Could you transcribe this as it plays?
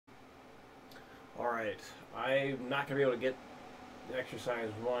Alright, I'm not going to be able to get exercise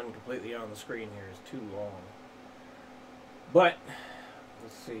 1 completely on the screen here. It's too long. But,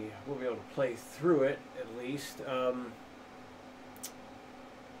 let's see, we'll be able to play through it at least. I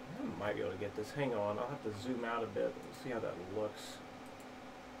might be able to get this. Hang on, I'll have to zoom out a bit. We'll see how that looks.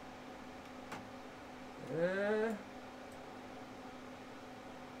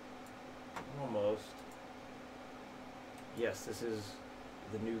 Almost. Yes, this is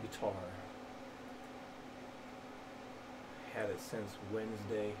the new guitar. Had it since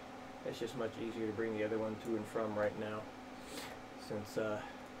Wednesday. It's just much easier to bring the other one to and from right now, since because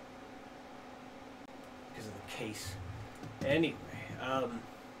of the case. Anyway, all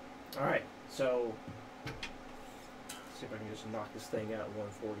right. So let's see if I can just knock this thing out at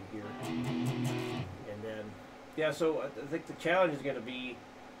 140 here, and then yeah. So I think the challenge is going to be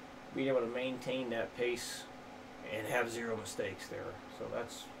being able to maintain that pace and have 0 mistakes there. So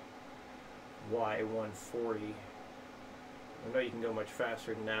that's why 140. I know you can go much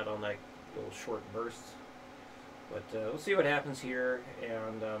faster than that on like little short bursts, but we'll see what happens here,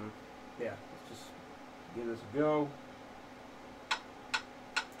 and yeah, let's just give this a go.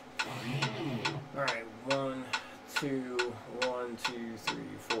 All right, 1, 2, 1, 2, 3,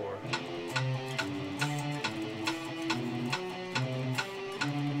 4.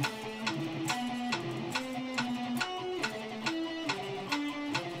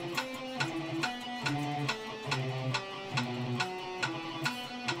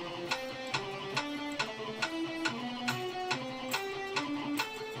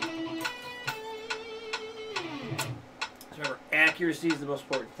 Accuracy is the most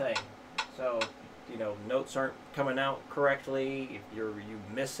important thing. So, you know, notes aren't coming out correctly. If you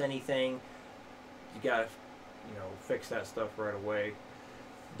miss anything, you gotta, you know, fix that stuff right away.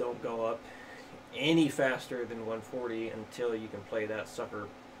 Don't go up any faster than 140 until you can play that sucker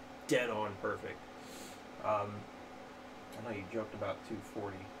dead on perfect. I know you joked about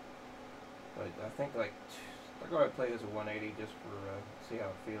 240, but I think like I'll go ahead and play this at 180 just for see how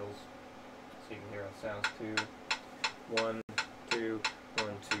it feels. So you can hear how it sounds too. 1, 2,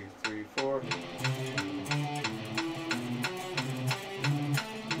 1, 2, 3, 4.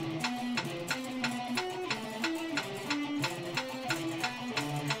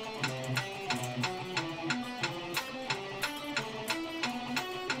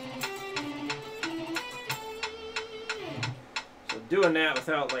 So doing that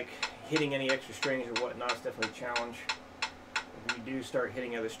without like hitting any extra strings or whatnot is definitely a challenge. If you do start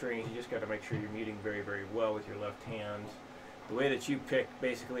hitting other strings, you just got to make sure you're muting very, very well with your left hand. The way that you pick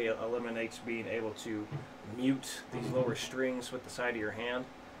basically eliminates being able to mute these lower strings with the side of your hand.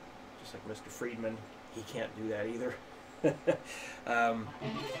 Just like Mr. Friedman, he can't do that either.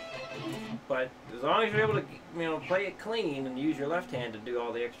 But as long as you're able to, you know, play it clean and use your left hand to do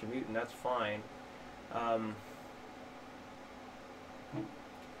all the extra muting, that's fine. Maybe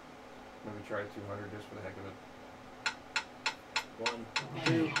try 200 just for the heck of it. 1,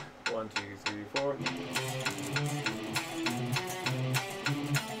 2, 1, 2, 3, 4.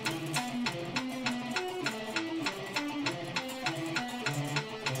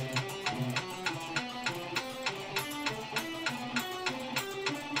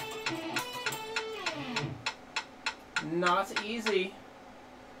 Not easy.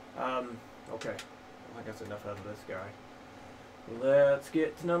 Okay. I think that's enough out of this guy. Let's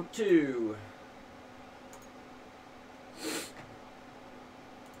get to number 2.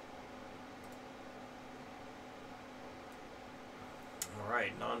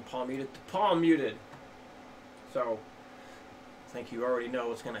 Alright, non-palm muted to palm muted. So, I think you already know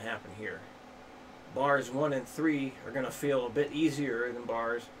what's going to happen here. Bars 1 and 3 are going to feel a bit easier than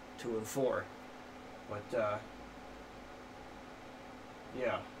bars 2 and 4. But,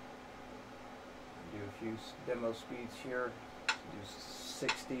 yeah. Do a few demo speeds here. Do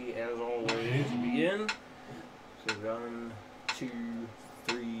 60 as always. Begin. So 1, 2,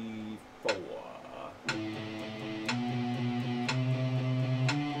 3, 4.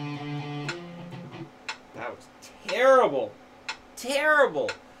 That was terrible.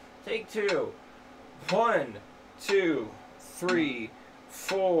 Terrible. Take 2. 1, 2, 3,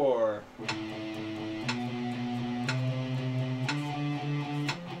 4.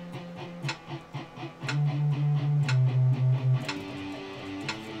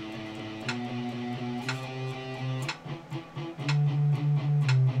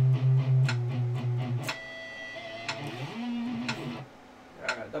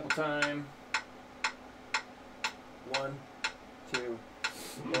 Double time. 1, 2,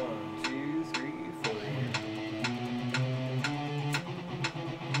 1, 2, 3, 4.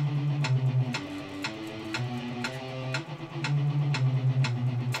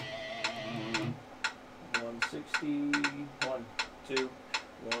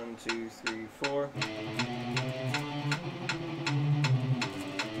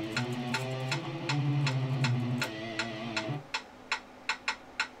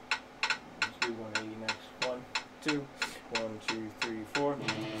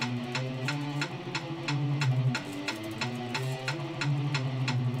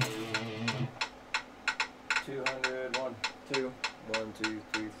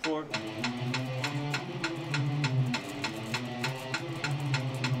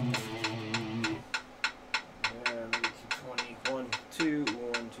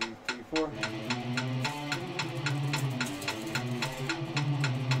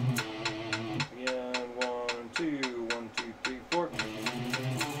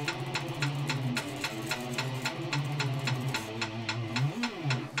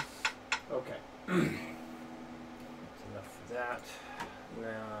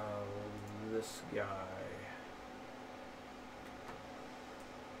 this guy.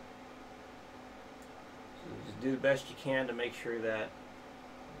 So just do the best you can to make sure that,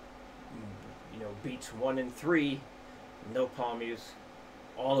 you know, beats 1 and 3, no palm mutes.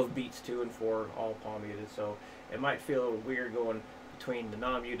 All of beats 2 and 4, all palm muted. So it might feel a little weird going between the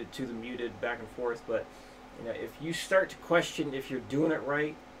non-muted to the muted, back and forth. But you know, if you start to question if you're doing it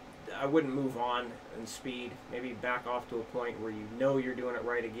right, I wouldn't move on in speed. Maybe back off to a point where you know you're doing it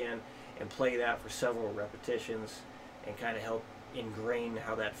right again, and play that for several repetitions, and kind of help ingrain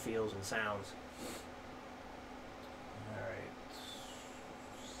how that feels and sounds. All right,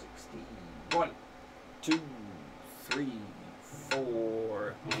 61, 2, 3,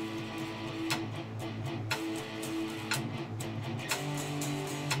 4.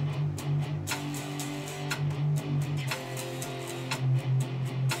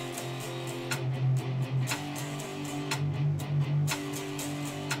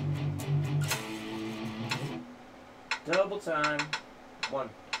 Double time. 1,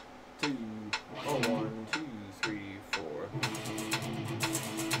 2, oh, 1, 2, 3, 4.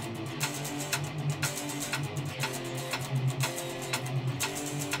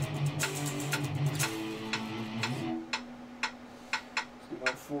 Let's do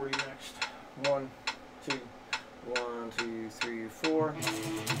 140 next. 1, 2, 1, 2, 3, 4.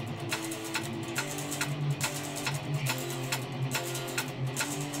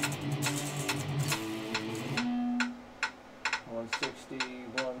 160,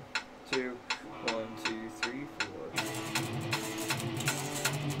 1, 2, 1, 2, 3, 4.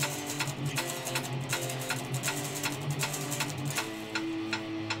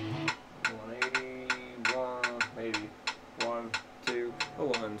 181, maybe. 1, 2, oh,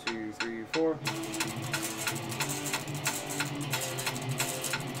 1, 2, 3, 4.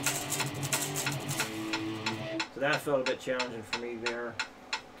 So that felt a bit challenging for me there,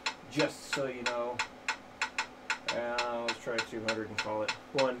 just so you know. Let's try 200 and call it.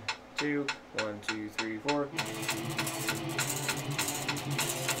 1, 2, 1, 2, 3, 4.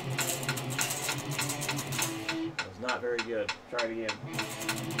 That was not very good. Try it again.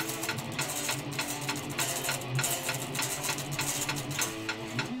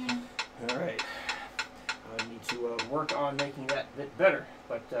 Alright. I need to work on making that a bit better.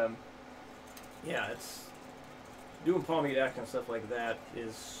 But, yeah, it's doing palm mute act and stuff like that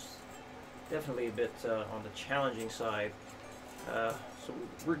is definitely a bit on the challenging side. So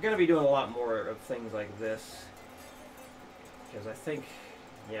we're going to be doing a lot more of things like this, because I think,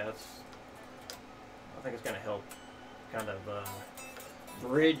 yeah, I think it's going to help kind of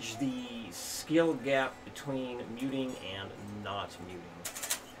bridge the skill gap between muting and not muting.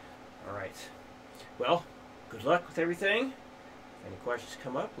 All right. Well, good luck with everything. If any questions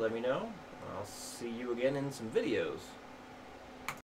come up, let me know. I'll see you again in some videos.